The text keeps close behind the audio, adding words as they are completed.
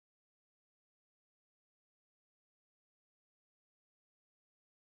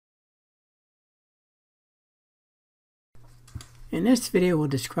In this video, we'll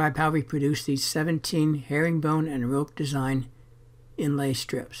describe how we produce these 17 herringbone and rope design inlay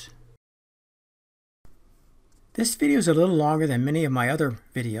strips. This video is a little longer than many of my other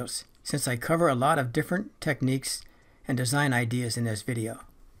videos, since I cover a lot of different techniques and design ideas in this video.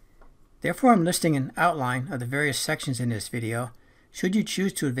 Therefore, I'm listing an outline of the various sections in this video, should you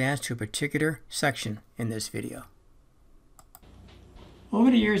choose to advance to a particular section in this video. Over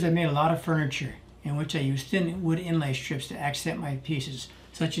the years, I've made a lot of furniture in which I use thin wood inlay strips to accent my pieces,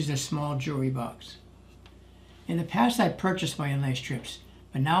 such as this small jewelry box. In the past, I purchased my inlay strips,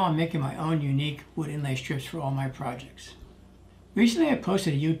 but now I'm making my own unique wood inlay strips for all my projects. Recently, I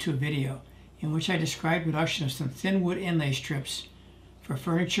posted a YouTube video in which I described production of some thin wood inlay strips for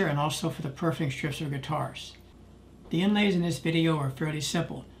furniture and also for the perfecting strips for guitars. The inlays in this video are fairly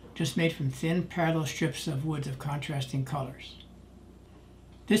simple, just made from thin parallel strips of woods of contrasting colors.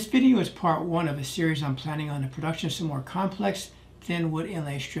 This video is part one of a series I'm planning on the production of some more complex thin wood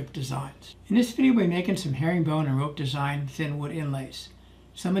inlay strip designs. In this video, we'll be making some herringbone and rope design thin wood inlays.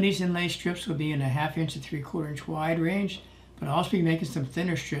 Some of these inlay strips will be in a 1/2 inch to 3/4 inch wide range, but I'll also be making some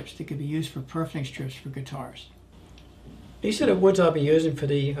thinner strips that could be used for perfecting strips for guitars. These are the woods I'll be using for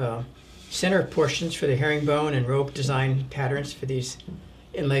the center portions for the herringbone and rope design patterns for these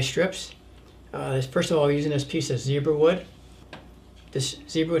inlay strips. First of all, I'm using this piece of zebra wood. This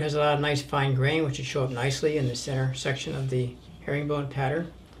zebra wood has a lot of nice fine grain, which should show up nicely in the center section of the herringbone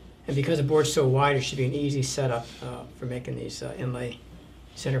pattern. And because the board's so wide, it should be an easy setup for making these inlay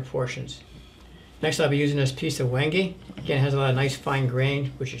center portions. Next, I'll be using this piece of wenge. Again, it has a lot of nice fine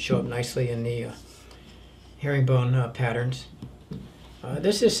grain, which should show up nicely in the herringbone patterns.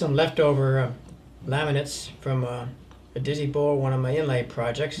 This is some leftover laminates from a Dizzy Bowl, one of my inlay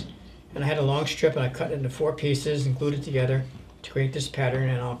projects. And I had a long strip and I cut it into 4 pieces and glued it together to create this pattern,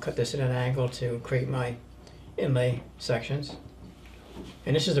 and I'll cut this at an angle to create my inlay sections.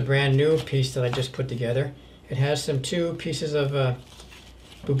 And this is a brand new piece that I just put together. It has 2 pieces of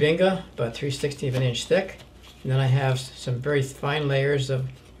bubinga, about 3/16 of an inch thick, and then I have some very fine layers of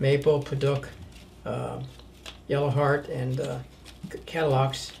maple, padauk, yellow heart, and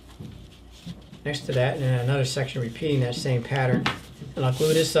catalogs next to that, and then another section repeating that same pattern. And I'll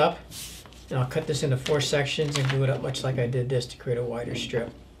glue this up, and I'll cut this into 4 sections and glue it up much like I did this to create a wider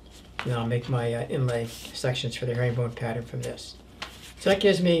strip. And then I'll make my inlay sections for the herringbone pattern from this. So that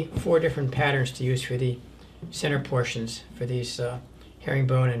gives me 4 different patterns to use for the center portions for these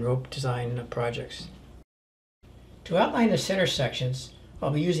herringbone and rope design projects. To outline the center sections,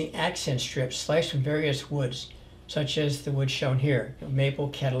 I'll be using accent strips sliced from various woods, such as the wood shown here: maple,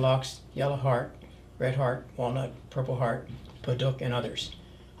 catalogs, yellow heart, red heart, walnut, purple heart, padauk, and others.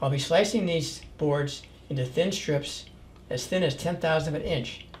 I'll be slicing these boards into thin strips as thin as 1/10,000 of an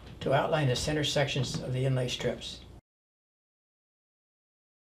inch to outline the center sections of the inlay strips.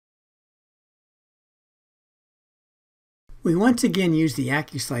 We once again used the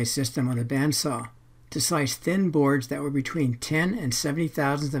Accu-Slice system on a bandsaw to slice thin boards that were between 10 and 70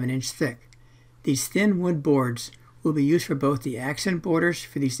 thousandths of an inch thick. These thin wood boards will be used for both the accent borders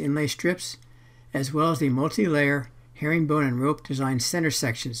for these inlay strips, as well as the multi-layer herringbone and rope design center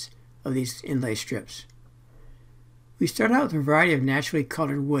sections of these inlay strips. We start out with a variety of naturally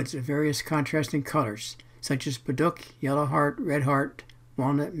colored woods of various contrasting colors, such as padauk, yellow heart, red heart,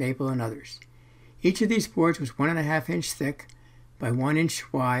 walnut, maple, and others. Each of these boards was 1.5 inch thick by 1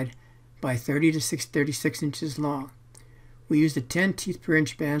 inch wide by 30 to 36 inches long. We used a 10 teeth per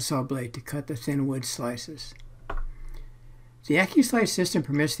inch bandsaw blade to cut the thin wood slices. The Accu-Slice system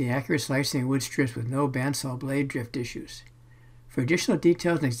permits the accurate slicing of wood strips with no bandsaw blade drift issues. For additional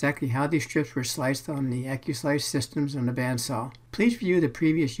details on exactly how these strips were sliced on the Accu-Slice systems on the bandsaw, please view the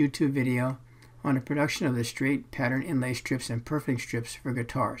previous YouTube video on the production of the straight pattern inlay strips and perfecting strips for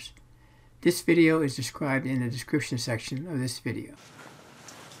guitars. This video is described in the description section of this video.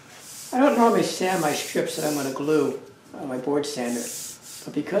 I don't normally sand my strips that I'm going to glue on my board sander,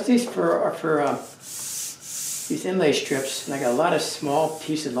 but because these are for these inlay strips, and I got a lot of small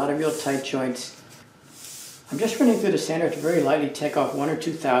pieces, a lot of real tight joints, I'm just running through the sander to very lightly take off 1 or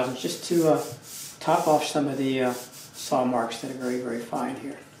 2 thousandths just to top off some of the saw marks that are very, very fine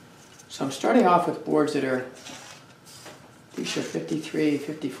here. So I'm starting off with boards that are, these are 53,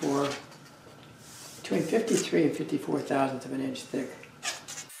 54, between 53 and 54 thousandths of an inch thick.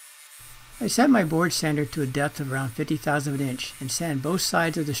 I set my board sander to a depth of around 50 thousandths of an inch and sand both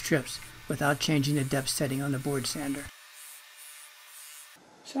sides of the strips without changing the depth setting on the board sander.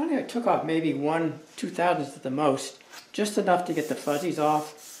 So I took off maybe 1/2 thousandths at the most, just enough to get the fuzzies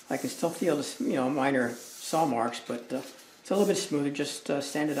off. I can still feel the minor saw marks, but it's a little bit smoother, just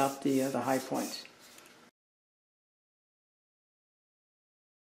sanded out the high points.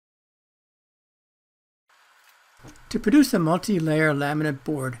 To produce a multi-layer laminate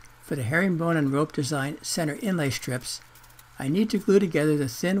board for the Herringbone and Rope design center inlay strips, I need to glue together the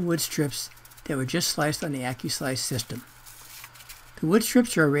thin wood strips that were just sliced on the Accu-Slice system. The wood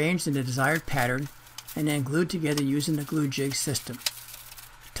strips are arranged in the desired pattern and then glued together using the glue jig system.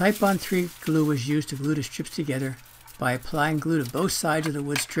 Type Bond 3 glue was used to glue the strips together by applying glue to both sides of the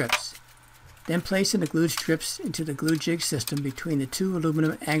wood strips. Then placing the glued strips into the glue jig system between the two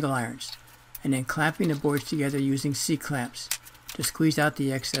aluminum angle irons, and then clamping the boards together using C-clamps to squeeze out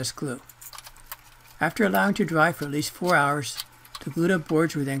the excess glue. After allowing to dry for at least 4 hours, the glued up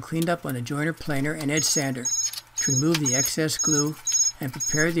boards were then cleaned up on a joiner planer and edge sander to remove the excess glue and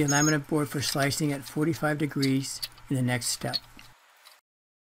prepare the laminate board for slicing at 45 degrees in the next step.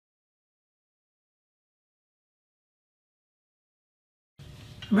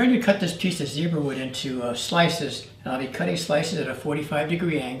 I'm ready to cut this piece of zebra wood into slices, and I'll be cutting slices at a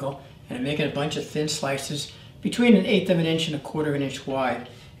 45-degree angle, and I'm making a bunch of thin slices between 1/8 of an inch and 1/4 of an inch wide.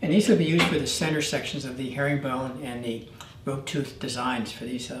 And these will be used for the center sections of the herringbone and the rope tooth designs for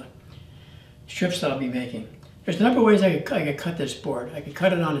these strips that I'll be making. There's a number of ways I could cut this board. I could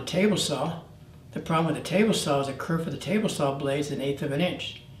cut it on a table saw. The problem with the table saw is the curve for the table saw blade is 1/8 of an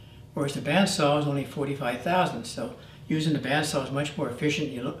inch, whereas the bandsaw is only 45 thousandths. So using the bandsaw is much more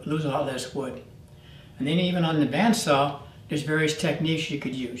efficient. You lose a lot less wood. And then even on the bandsaw, there's various techniques you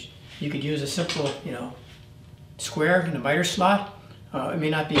could use. You could use a simple, square in a miter slot. It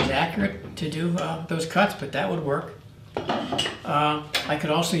may not be as accurate to do those cuts, but that would work. I could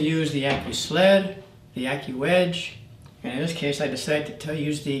also use the Accu-Sled, the Accu-Wedge, and in this case I decided to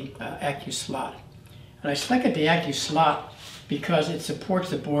use the Accu-Slot. And I selected the Accu-Slot because it supports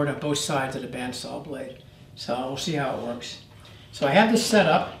the board on both sides of the bandsaw blade. So we'll see how it works. So I have this set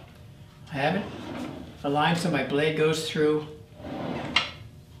up. I have it aligned so my blade goes through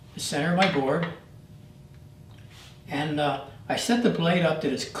the center of my board. And I set the blade up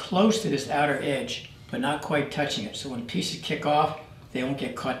that it's close to this outer edge, but not quite touching it. So when pieces kick off, they won't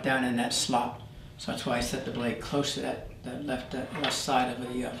get caught down in that slot. So that's why I set the blade close to that left side of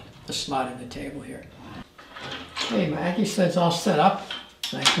the slot of the table here. Okay, my Accu-Sled's all set up.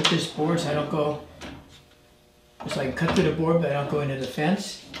 And I put this board so I don't go, so I can cut through the board, but I don't go into the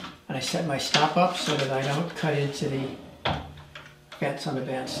fence. And I set my stop up so that I don't cut into the fence on the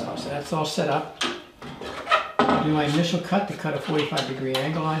bandsaw. So that's all set up. I'll do my initial cut to cut a 45-degree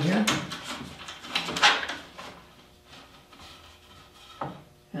angle on here.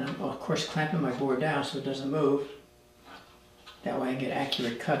 And I'm, of course, clamping my board down so it doesn't move. That way I get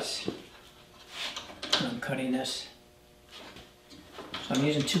accurate cuts when I'm cutting this. So I'm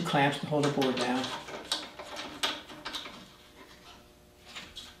using 2 clamps to hold the board down.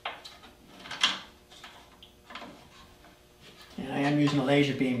 And I am using a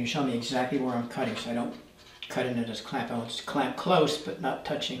laser beam to show me exactly where I'm cutting so I don't cut into this clamp. I want to clamp close but not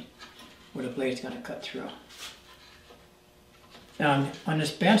touching where the blade's going to cut through. Now on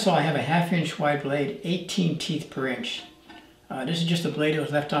this bandsaw I have a 1/2 inch wide blade, 18 teeth per inch. This is just a blade that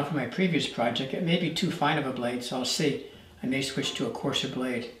was left on from my previous project. It may be too fine of a blade, so I'll see. I may switch to a coarser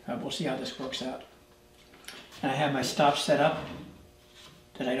blade. We'll see how this works out. And I have my stop set up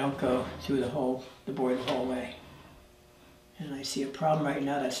that I don't go through the board the whole way. And I see a problem right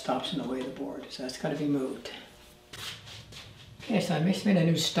now that stops in the way of the board, so that's got to be moved. Okay, so I made a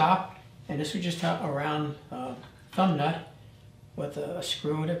new stop, and this was just a round thumb nut with a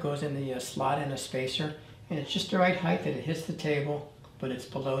screw that goes in the slot and a spacer, and it's just the right height that it hits the table, but it's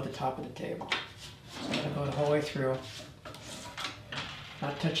below the top of the table. So I'm going to go the whole way through,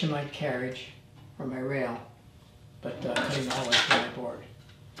 not touching my carriage or my rail, but cutting the whole way through my board.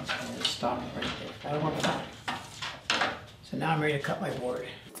 And just stop right there. That'll work fine. So now I'm ready to cut my board.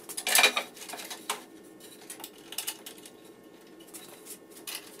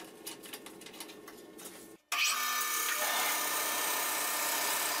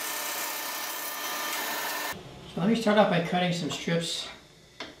 So let me start off by cutting some strips.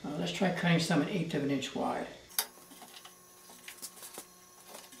 Let's try cutting some 1/8 of an inch wide.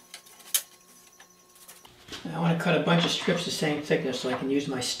 Now I want to cut a bunch of strips the same thickness so I can use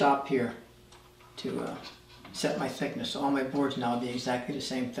my stop here to set my thickness. So all my boards now will be exactly the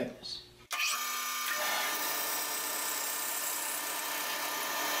same thickness.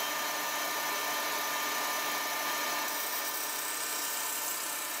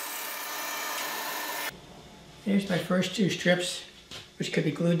 Here's my first 2 strips, which could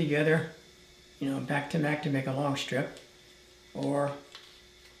be glued together, back to back to make a long strip, or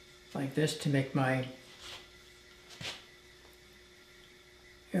like this to make my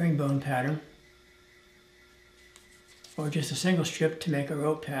herringbone pattern, or just a single strip to make a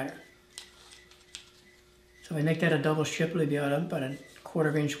rope pattern. So I make that a double strip. It'll be about a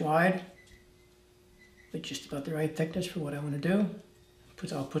 1/4 inch wide, with just about the right thickness for what I want to do.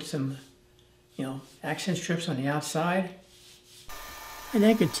 I'll put some, accent strips on the outside, and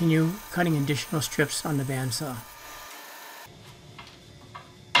then continue cutting additional strips on the bandsaw.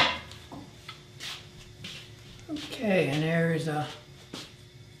 Okay, and there's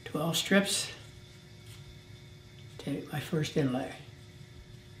 12 strips. Take my first inlay.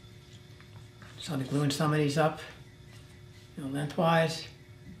 So I'll be gluing some of these up, lengthwise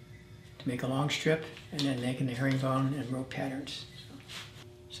to make a long strip, and then making the herringbone and rope patterns.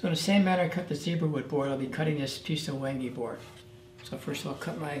 So in the same manner I cut the zebra wood board, I'll be cutting this piece of wangi board. So first I'll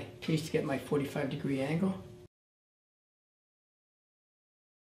cut my piece to get my 45-degree angle.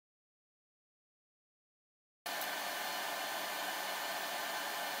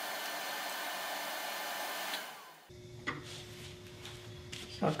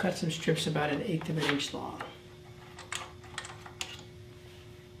 So I'll cut some strips about 1/8 of an inch long.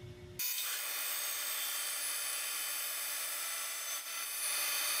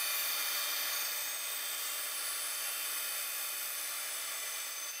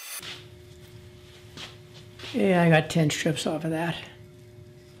 Yeah, I got 10 strips off of that.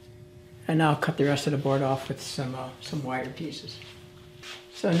 And now I'll cut the rest of the board off with some wider pieces.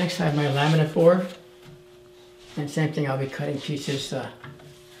 So next I have my laminate board. And same thing, I'll be cutting pieces about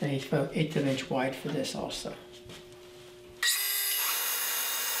 1/8 of an inch wide for this also.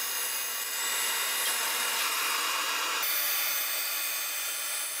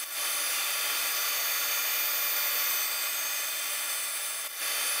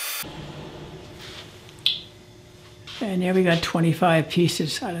 And there we got 25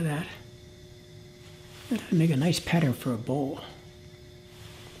 pieces out of that. That'll make a nice pattern for a bowl.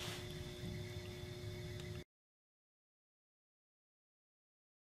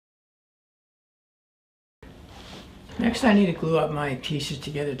 Next I need to glue up my pieces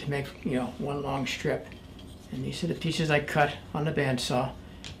together to make, one long strip. And these are the pieces I cut on the bandsaw.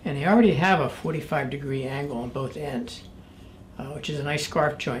 And they already have a 45-degree angle on both ends, which is a nice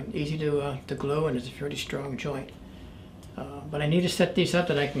scarf joint. Easy to glue, and it's a fairly strong joint. But I need to set these up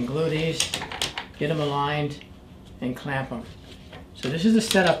that I can glue these, get them aligned, and clamp them. So this is the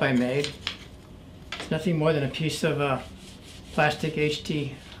setup I made. It's nothing more than a piece of plastic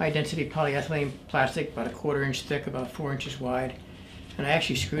HT high-density polyethylene plastic, about 1/4 inch thick, about 4 inches wide. And I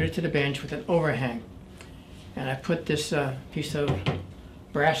actually screwed it to the bench with an overhang. And I put this piece of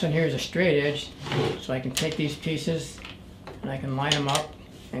brass on here as a straight edge, so I can take these pieces and I can line them up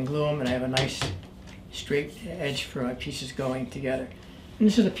and glue them, and I have a nice straight edge for my pieces going together. And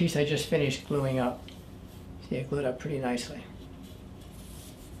this is a piece I just finished gluing up. See, I glued up pretty nicely.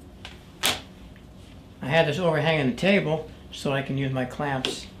 I had this overhang on the table so I can use my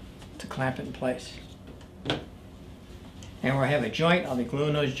clamps to clamp it in place. And where I have a joint, I'll be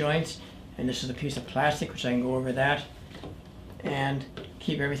gluing those joints. And this is a piece of plastic which I can go over that and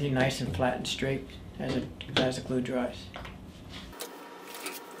keep everything nice and flat and straight as the glue dries.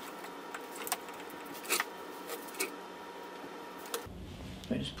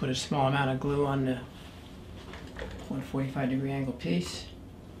 I just put a small amount of glue on the 145-degree angle piece.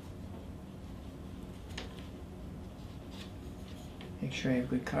 Make sure I have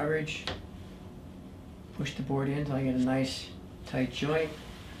good coverage. Push the board in until I get a nice tight joint.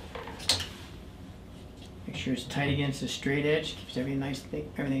 Make sure it's tight against the straight edge. Keeps everything's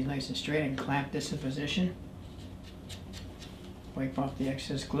nice and straight, and clamp this in position. Wipe off the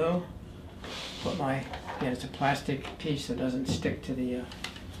excess glue. Put it's a plastic piece that doesn't stick to the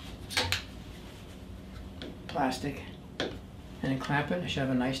plastic. And then clamp it. I should have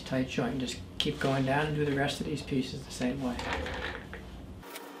a nice tight joint. Just keep going down and do the rest of these pieces the same way.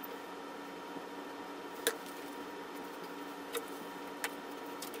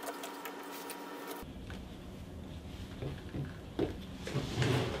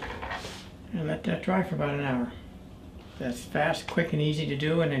 And let that dry for about an hour. That's fast, quick, and easy to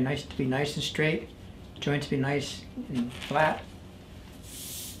do, and they're nice to be nice and straight. Joints to be nice and flat.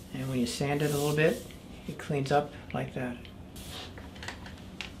 And when you sand it a little bit, it cleans up like that.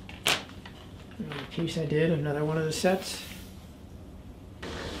 Another piece I did, another one of the sets.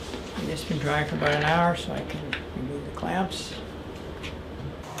 And it's been drying for about an hour, so I can remove the clamps.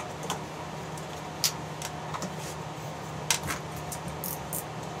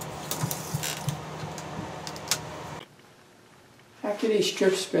 After these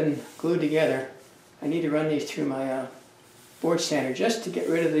strips have been glued together, I need to run these through my board sander just to get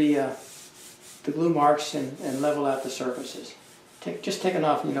rid of the glue marks and level out the surfaces. Just taking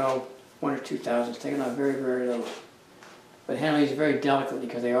off, 1 or 2 thousandths, taking off very, very little. But handling these very delicately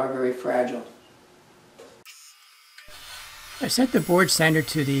because they are very fragile. I set the board sander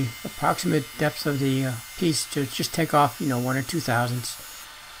to the approximate depth of the piece to just take off, 1 or 2 thousandths.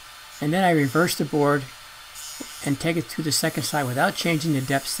 And then I reverse the board and take it to the second side without changing the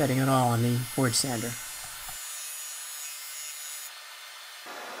depth setting at all on the board sander.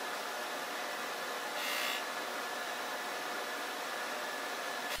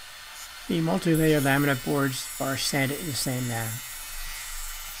 The multi-layer laminate boards are sanded in the same manner.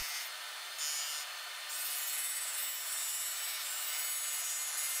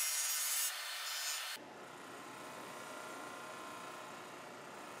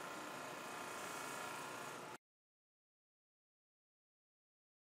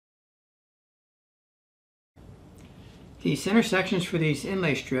 The center sections for these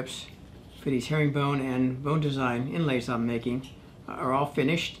inlay strips, for these herringbone and bone design inlays I'm making, are all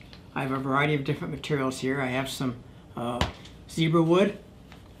finished. I have a variety of different materials here. I have some zebra wood,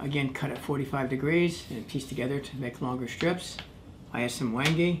 again cut at 45 degrees and pieced together to make longer strips. I have some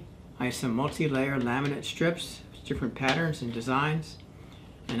wangi. I have some multi-layer laminate strips, different patterns and designs.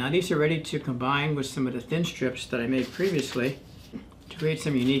 And now these are ready to combine with some of the thin strips that I made previously to create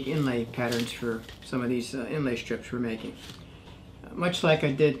some unique inlay patterns for some of these inlay strips we're making. Much like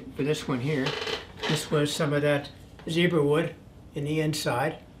I did for this one here, this was some of that zebra wood in the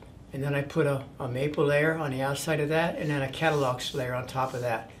inside, and then I put a maple layer on the outside of that, and then a Accu-Slot layer on top of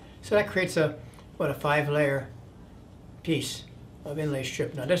that. So that creates a 5-layer piece of inlay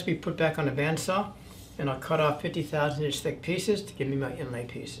strip. Now this will be put back on the bandsaw, and I'll cut off 50 thousandth thick pieces to give me my inlay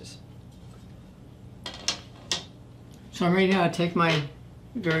pieces. So I'm ready now to take my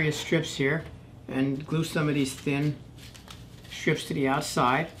various strips here and glue some of these thin strips to the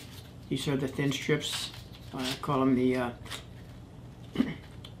outside. These are the thin strips. I call them the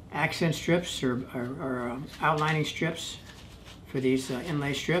accent strips or outlining strips for these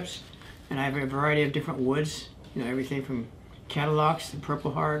inlay strips. And I have a variety of different woods, everything from Accu-Slots to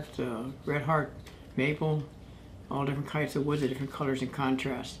purple heart, red heart, maple, all different kinds of woods of different colors and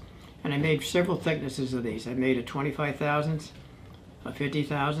contrast. And I made several thicknesses of these. I made a 25 thousandths, a 50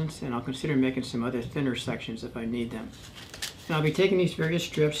 thousandths, and I'll consider making some other thinner sections if I need them. And I'll be taking these various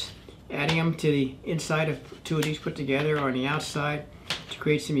strips, adding them to the inside of 2 of these put together or on the outside to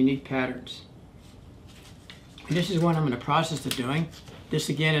create some unique patterns. And this is what I'm in the process of doing. This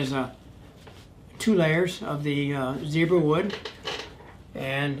again is 2 layers of the zebra wood,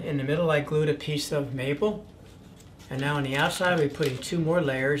 and in the middle I glued a piece of maple. And now on the outside, we're putting 2 more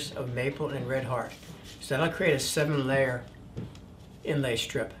layers of maple and red heart. So that'll create a 7-layer inlay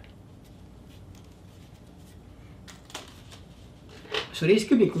strip. So these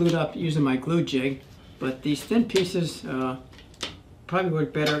could be glued up using my glue jig, but these thin pieces probably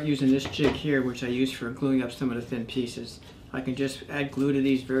work better using this jig here, which I use for gluing up some of the thin pieces. I can just add glue to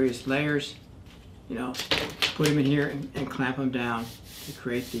these various layers, put them in here and clamp them down to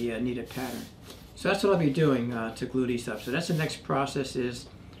create the needed pattern. So that's what I'll be doing to glue these up. So that's the next process, is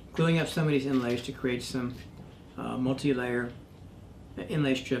gluing up some of these inlays to create some multi-layer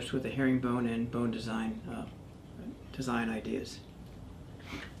inlay strips with the herringbone and bone design ideas.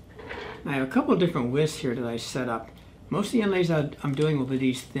 I have a couple of different widths here that I set up. Most of the inlays I'm doing will be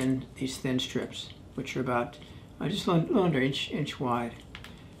these thin strips, which are about just a little under inch wide.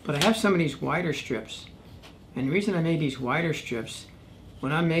 But I have some of these wider strips. And the reason I made these wider strips,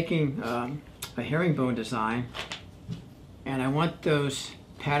 when I'm making a herringbone design, and I want those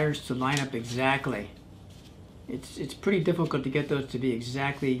patterns to line up exactly. It's pretty difficult to get those to be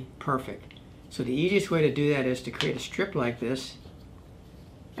exactly perfect. So the easiest way to do that is to create a strip like this,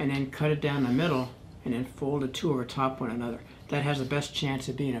 and then cut it down the middle, and then fold the 2 over top one another. That has the best chance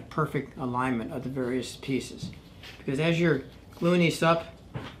of being a perfect alignment of the various pieces. Because as you're gluing these up,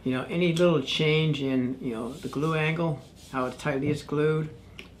 any little change in the glue angle, how tightly it's glued,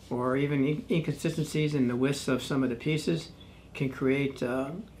 or even inconsistencies in the widths of some of the pieces can create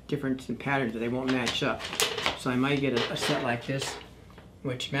difference in patterns that they won't match up. So I might get a set like this,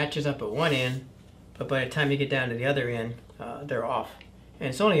 which matches up at one end, but by the time you get down to the other end, they're off. And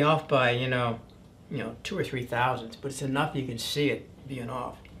it's only off by 2 or 3 thousandths, but it's enough you can see it being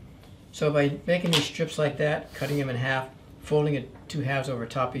off. So by making these strips like that, cutting them in half, folding it 2 halves over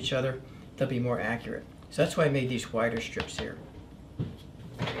top each other, they'll be more accurate. So that's why I made these wider strips here.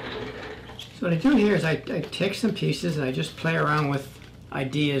 So what I do here is I take some pieces and I just play around with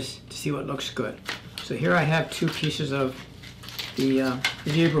ideas to see what looks good. So here I have 2 pieces of the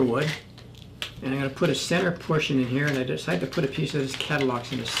zebra wood, and I'm going to put a center portion in here, and I decided to put a piece of this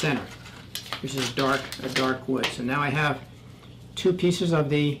Accu-Slot in the center, which is a dark wood. So now I have 2 pieces of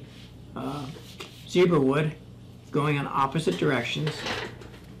the zebra wood going in opposite directions,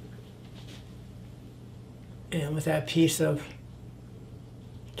 and with that piece of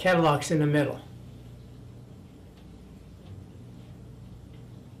catalogs in the middle.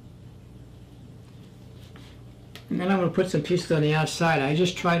 And then I'm going to put some pieces on the outside. I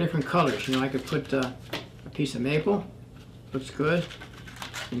just try different colors. You know, I could put a piece of maple. Looks good.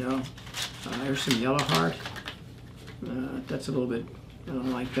 You know, there's some yellow heart. That's a little bit, I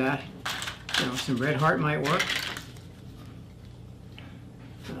don't like that. You know, some red heart might work.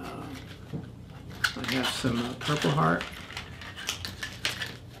 I have some purple heart.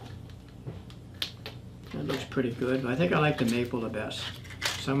 That looks pretty good, but I think I like the maple the best.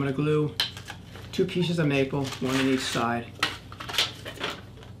 So I'm going to glue 2 pieces of maple, 1 on each side.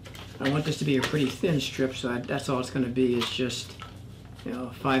 I want this to be a pretty thin strip, so that's all it's going to be, is just, you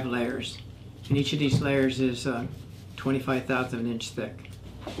know, 5 layers. And each of these layers is 25/1000 of an inch thick.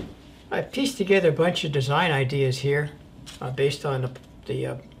 I pieced together a bunch of design ideas here based on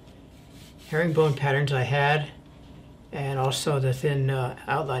the herringbone patterns I had, and also the thin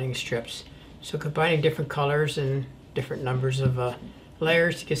outlining strips. So combining different colors and different numbers of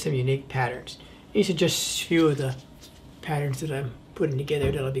layers to get some unique patterns. These are just a few of the patterns that I'm putting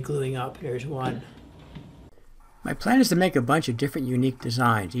together that I'll be gluing up. There's one. My plan is to make a bunch of different unique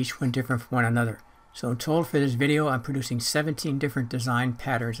designs, each one different from one another. So in total for this video, I'm producing 17 different design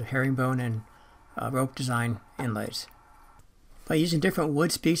patterns of herringbone and rope design inlays. By using different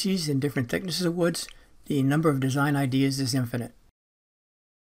wood species and different thicknesses of woods, the number of design ideas is infinite.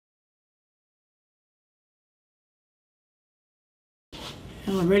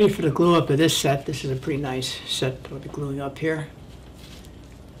 Well, I'm ready for the glue up of this set. This is a pretty nice set that I'll be gluing up here.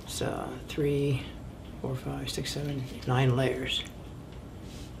 It's 3, 4, 5, 6, 7, 9 layers.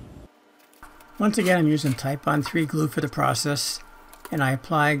 Once again, I'm using Type-On 3 glue for the process, and I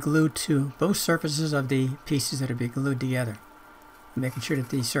apply glue to both surfaces of the pieces that are being glued together, making sure that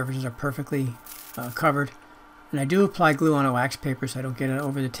these surfaces are perfectly covered. And I do apply glue on a wax paper so I don't get it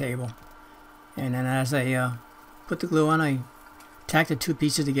over the table. And then as I put the glue on, I tack the 2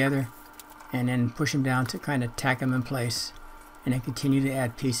 pieces together and then push them down to kind of tack them in place, and then continue to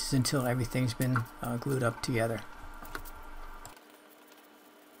add pieces until everything's been glued up together.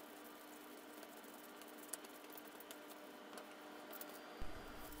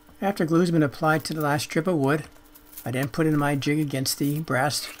 After glue has been applied to the last strip of wood, I then put in my jig against the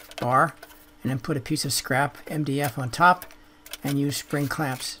brass bar and then put a piece of scrap MDF on top and use spring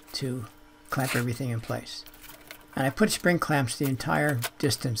clamps to clamp everything in place. And I put spring clamps the entire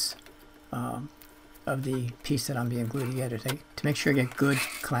distance of the piece that I'm being glued together to make sure I get good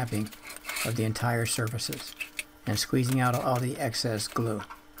clamping of the entire surfaces and squeezing out all the excess glue.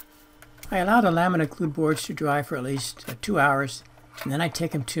 I allow the laminate glued boards to dry for at least 2 hours, and then I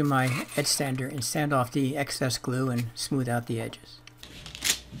take them to my edge sander and sand off the excess glue and smooth out the edges.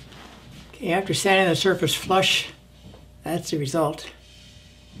 Okay, after sanding the surface flush, that's the result.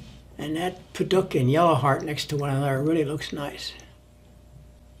 And that Paduk and yellow heart next to one another really looks nice.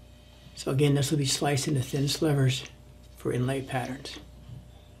 So again, this will be sliced into thin slivers for inlay patterns.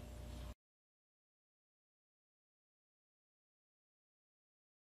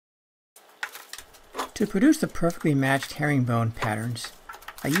 To produce the perfectly matched herringbone patterns,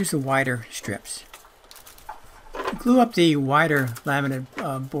 I use the wider strips. To glue up the wider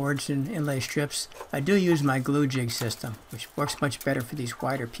laminate boards and inlay strips, I do use my glue jig system, which works much better for these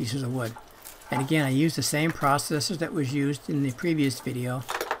wider pieces of wood. And again, I use the same processes that was used in the previous video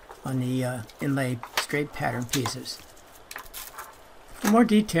on the inlay straight pattern pieces. For more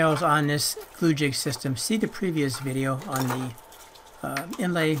details on this glue jig system, see the previous video on the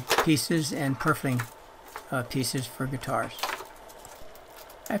inlay pieces and purfling pieces for guitars.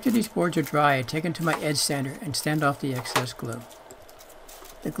 After these boards are dry, I take them to my edge sander and sand off the excess glue.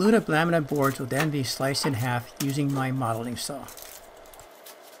 The glued up laminate boards will then be sliced in half using my modeling saw.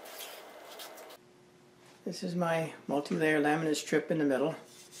 This is my multi-layer laminate strip in the middle.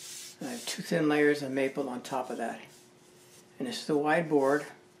 I have 2 thin layers of maple on top of that. And this is the wide board,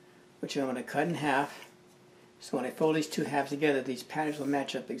 which I'm going to cut in half. So when I fold these 2 halves together, these patterns will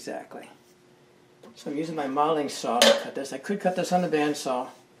match up exactly. So I'm using my modeling saw to cut this. I could cut this on the bandsaw,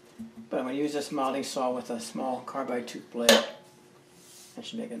 but I'm going to use this modeling saw with a small carbide tooth blade. That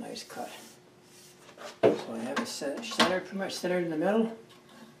should make a nice cut. So I have it centered, pretty much centered in the middle,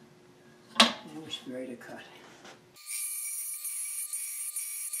 and we should be ready to cut.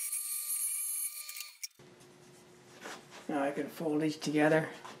 Now I can fold these together.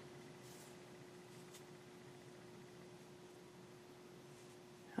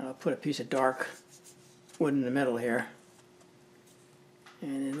 And I'll put a piece of dark wood in the middle here.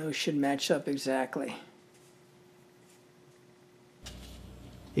 And then those should match up exactly.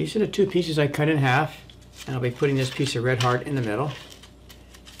 These are the 2 pieces I cut in half, and I'll be putting this piece of red heart in the middle.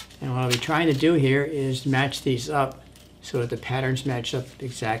 And what I'll be trying to do here is match these up so that the patterns match up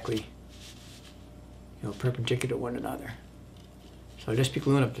exactly, perpendicular to one another. So I'll just be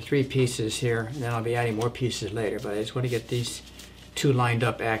gluing up the 3 pieces here, and then I'll be adding more pieces later, but I just want to get these 2 lined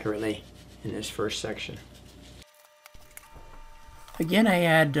up accurately in this first section. Again, I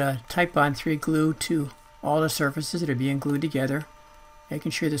add Type Bond 3 glue to all the surfaces that are being glued together,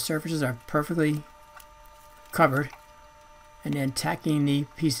 making sure the surfaces are perfectly covered, and then tacking the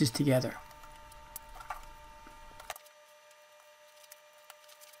pieces together.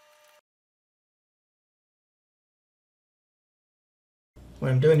 What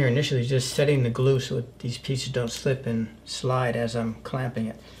I'm doing here initially is just setting the glue so that these pieces don't slip and slide as I'm clamping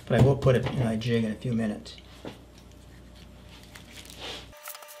it, but I will put it in my jig in a few minutes.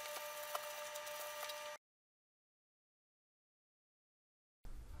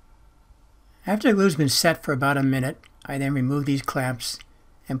 After the glue's been set for about a minute, I then remove these clamps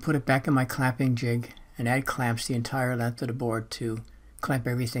and put it back in my clamping jig and add clamps the entire length of the board to clamp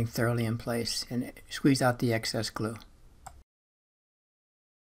everything thoroughly in place and squeeze out the excess glue.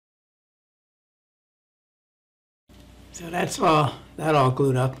 So that's all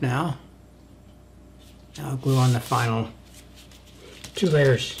glued up now. Now I'll glue on the final 2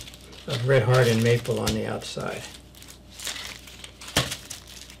 layers of red heart and maple on the outside.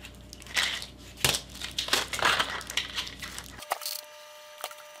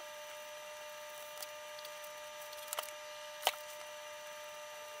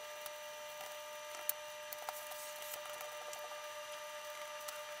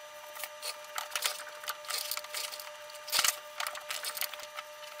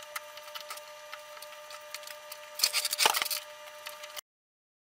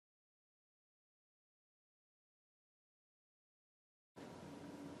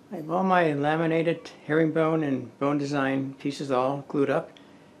 I have all my laminated herringbone and bone design pieces all glued up.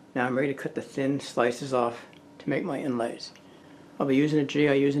 Now I'm ready to cut the thin slices off to make my inlays. I'll be using a jig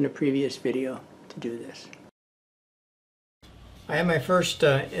I used in a previous video to do this. I have my first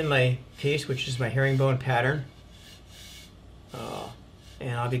inlay piece, which is my herringbone pattern.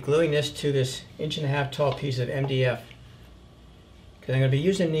 And I'll be gluing this to this 1.5 inch tall piece of MDF. Because I'm going to be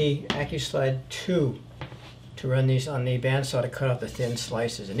using the Accu-Slide 2 to run these on the bandsaw to cut off the thin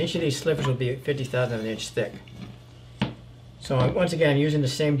slices. And each of these slivers will be 0.50 of an inch thick. So once again, I'm using the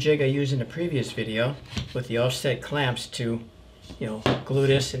same jig I used in the previous video with the offset clamps to, glue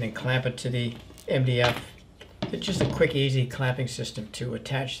this and then clamp it to the MDF. It's just a quick, easy clamping system to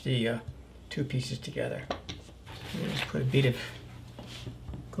attach the 2 pieces together. Just put a bead of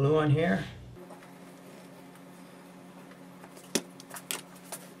glue on here.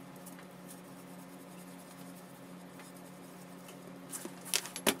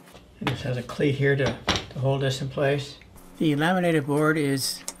 And this has a cleat here to hold this in place. The laminated board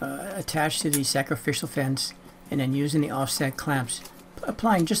is attached to the sacrificial fence and then using the offset clamps,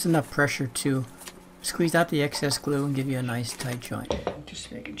 applying just enough pressure to squeeze out the excess glue and give you a nice tight joint.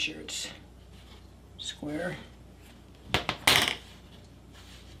 Just making sure it's square.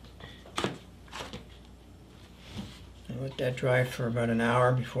 And let that dry for about an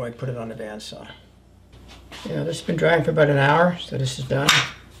hour before I put it on the bandsaw. This has been drying for about an hour, so this is done.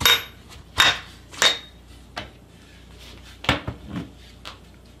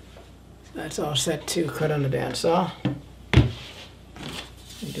 That's all set to cut on the bandsaw.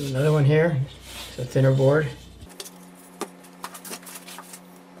 Do another one here. It's a thinner board.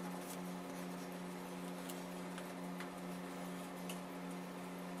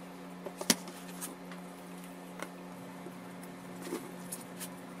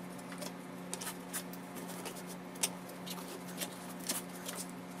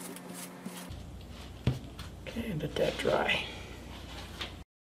 Okay, let that dry.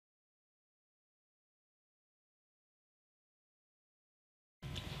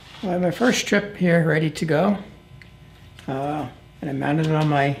 I have my first strip here ready to go, and I mounted it on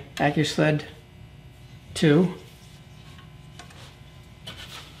my Accu-Sled 2.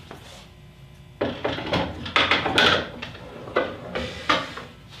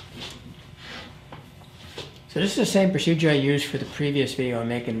 So this is the same procedure I used for the previous video on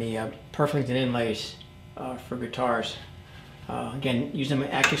making the perfect inlays for guitars. Again, using my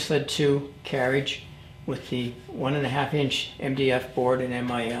Accu-Sled 2 carriage with the 1.5 inch MDF board, and then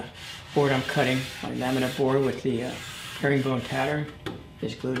my board I'm cutting, my laminate board with the herringbone pattern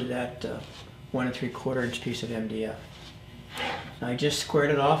is glued to that 1 3/4 inch piece of MDF. Now I just squared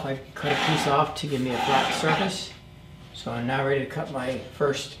it off. I cut a piece off to give me a flat surface. So I'm now ready to cut my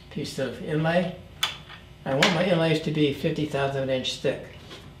first piece of inlay. I want my inlays to be 0.50 of an inch thick.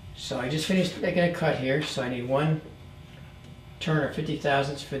 So I just finished making a cut here, so I need one turn or 50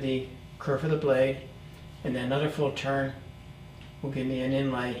 thousandths for the curve of the blade, and then another full turn will give me an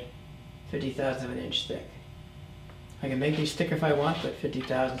inlay 50 thousandths of an inch thick. I can make these thicker if I want, but 50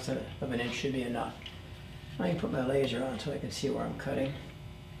 thousandths of an inch should be enough. I can put my laser on so I can see where I'm cutting.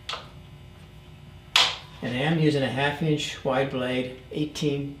 And I am using a 1/2 inch wide blade,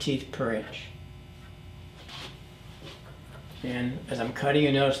 18 teeth per inch. And as I'm cutting,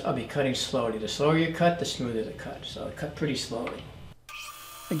 you notice I'll be cutting slowly. The slower you cut, the smoother the cut. So I cut pretty slowly.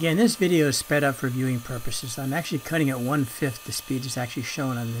 Again, this video is sped up for viewing purposes. I'm actually cutting at 1/5 the speed that's actually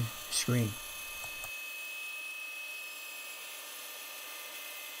shown on the screen.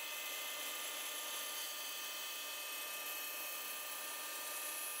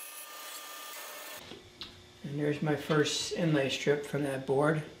 And there's my first inlay strip from that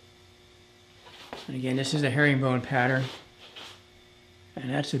board. And again, this is a herringbone pattern. And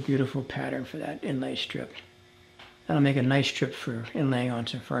that's a beautiful pattern for that inlay strip. That'll make a nice strip for inlaying on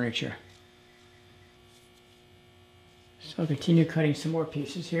some furniture. So I'll continue cutting some more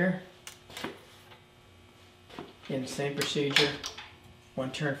pieces here. Again, same procedure.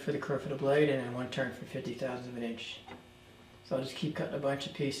 One turn for the curve of the blade and then one turn for 50 thousandths of an inch. So I'll just keep cutting a bunch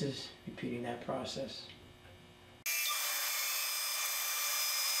of pieces, repeating that process.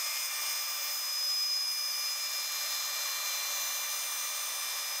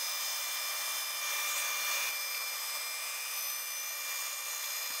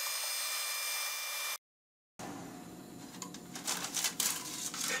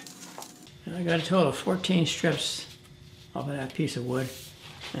 I got a total of 14 strips off of that piece of wood,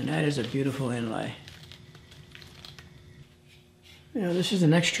 and that is a beautiful inlay. This is the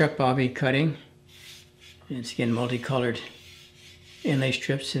next strip I'll be cutting. And it's again multicolored inlay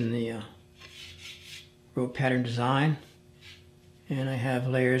strips in the rope pattern design. And I have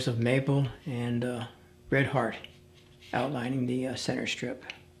layers of maple and red heart outlining the center strip.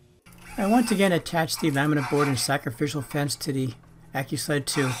 I once again attached the laminate board and sacrificial fence to the Accu-Slide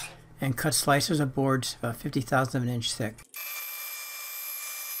 2 and cut slices of boards about 50 thousandths of an inch thick.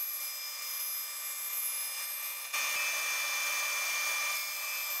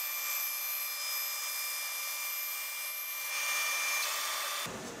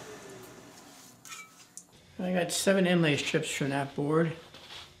 I got 7 inlay strips from that board.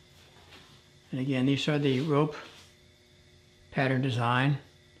 And again, these are the rope pattern design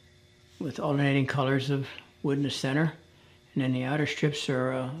with alternating colors of wood in the center. And then the outer strips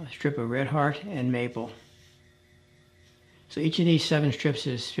are a strip of red heart and maple. So each of these 7 strips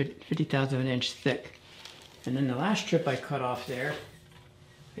is 50 thousandths of an inch thick. And then the last strip I cut off there,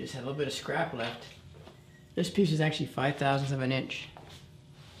 I just had a little bit of scrap left. This piece is actually 5 thousandths of an inch.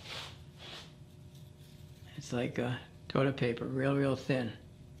 It's like toilet paper, real thin.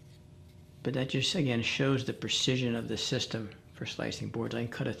 But that just, again, shows the precision of the system for slicing boards. I can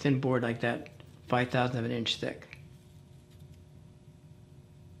cut a thin board like that, 5 thousandths of an inch thick.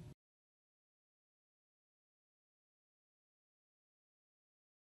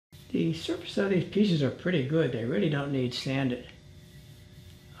 The surface of these pieces are pretty good. They really don't need sanded.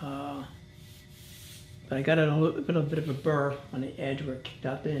 But I got a little bit of a burr on the edge where it kicked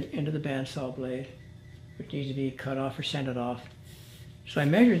out the end of the bandsaw blade, which needs to be cut off or sanded off. So I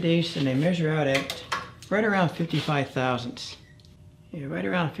measured these, and they measure out at right around 55 thousandths. Yeah, right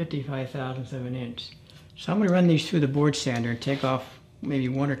around 55 thousandths of an inch. So I'm going to run these through the board sander and take off maybe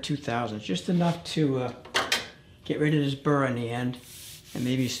 1 or 2 thousandths, just enough to get rid of this burr on the end and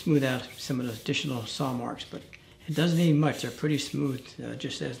maybe smooth out some of the additional saw marks. But it doesn't need much. They're pretty smooth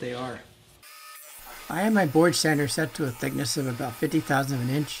just as they are. I have my board sander set to a thickness of about 50 thousandths of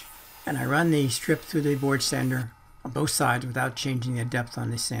an inch, and I run the strip through the board sander on both sides without changing the depth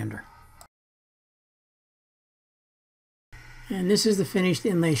on the sander. And this is the finished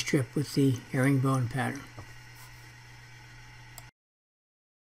inlay strip with the herringbone pattern.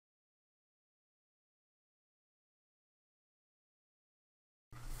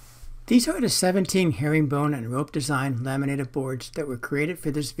 These are the 17 herringbone and rope design laminated boards that were created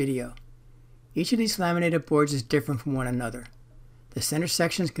for this video. Each of these laminated boards is different from one another. The center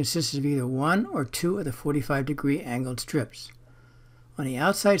sections consist of either 1 or 2 of the 45-degree angled strips. On the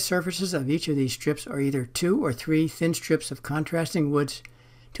outside surfaces of each of these strips are either 2 or 3 thin strips of contrasting woods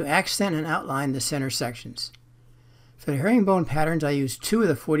to accent and outline the center sections. For the herringbone patterns, I used 2 of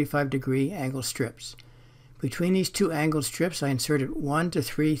the 45-degree angled strips. Between these 2 angled strips, I inserted 1 to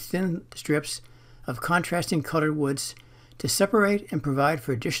 3 thin strips of contrasting colored woods to separate and provide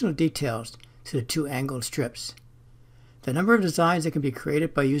for additional details to the 2 angled strips. The number of designs that can be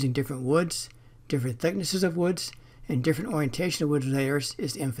created by using different woods, different thicknesses of woods, and different orientation of wood layers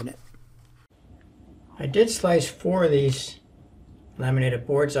is infinite. I did slice 4 of these laminated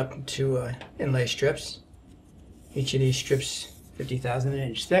boards up into inlay strips. Each of these strips 50,000 an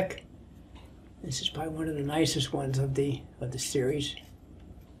inch thick. This is probably one of the nicest ones of the series.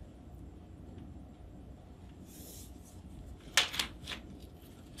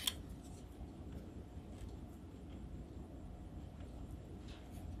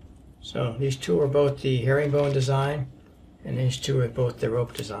 So these two are both the herringbone design, and these two are both the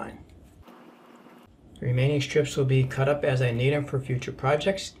rope design. The remaining strips will be cut up as I need them for future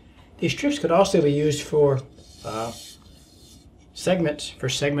projects. These strips could also be used for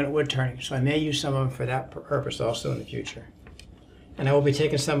segment wood turning, so I may use some of them for that purpose also in the future. And I will be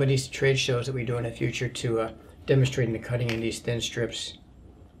taking some of these to trade shows that we do in the future to demonstrating the cutting in these thin strips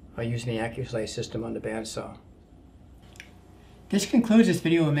using the Accu-Slice system on the bandsaw. This concludes this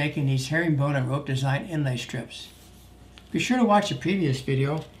video of making these herringbone and rope design inlay strips. Be sure to watch the previous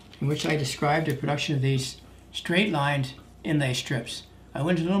video in which I described the production of these straight lined inlay strips. I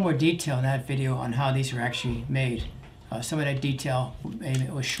went into a little more detail in that video on how these are actually made. Some of that detail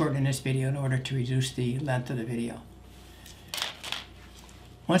was shortened in this video in order to reduce the length of the video.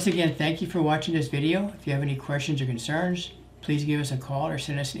 Once again, thank you for watching this video. If you have any questions or concerns, please give us a call or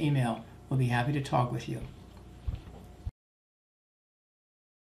send us an email. We'll be happy to talk with you.